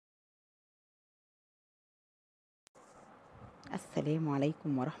السلام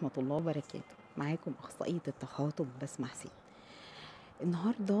عليكم ورحمة الله وبركاته. معاكم أخصائية التخاطب بسمه حسين.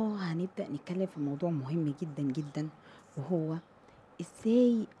 النهاردة هنبدأ نتكلم في موضوع مهم جدا جدا، وهو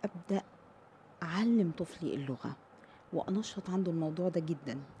إزاي أبدأ أعلم طفلي اللغة وأنشط عنده الموضوع ده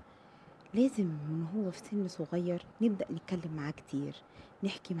جدا. لازم من هو في سن صغير نبدأ نتكلم معاه كتير،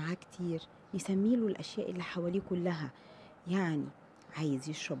 نحكي معاه كتير، نسميله الأشياء اللي حواليه كلها. يعني عايز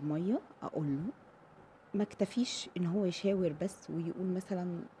يشرب مية أقوله، ما اكتفيش ان هو يشاور بس ويقول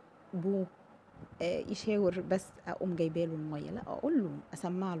مثلا بو، يشاور بس اقوم جايباله الميه. لا، اقول له،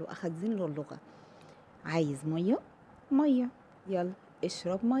 اسمع له، اخزن له اللغه. عايز ميه، ميه، يلا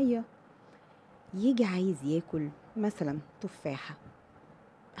اشرب ميه. يجي عايز ياكل مثلا تفاحه،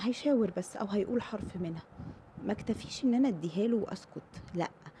 هيشاور بس او هيقول حرف منها. ما اكتفيش ان انا اديها له واسكت، لا،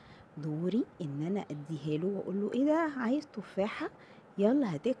 دوري ان انا اديها له واقول له ايه ده، عايز تفاحه؟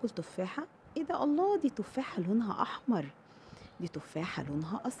 يلا هتاكل تفاحه؟ ايه ده، الله، دي تفاحه لونها احمر، دي تفاحة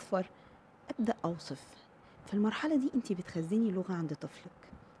لونها أصفر. أبدأ أوصف. في المرحلة دي أنت بتخزني لغة عند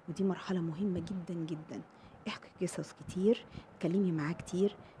طفلك، ودي مرحلة مهمة جدا جدا. احكي قصص كتير، كلمي معاه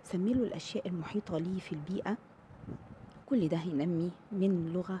كتير، سميله الأشياء المحيطة ليه في البيئة. كل ده هينمي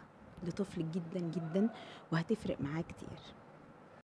من لغة لطفلك جدا جدا، وهتفرق معاه كتير.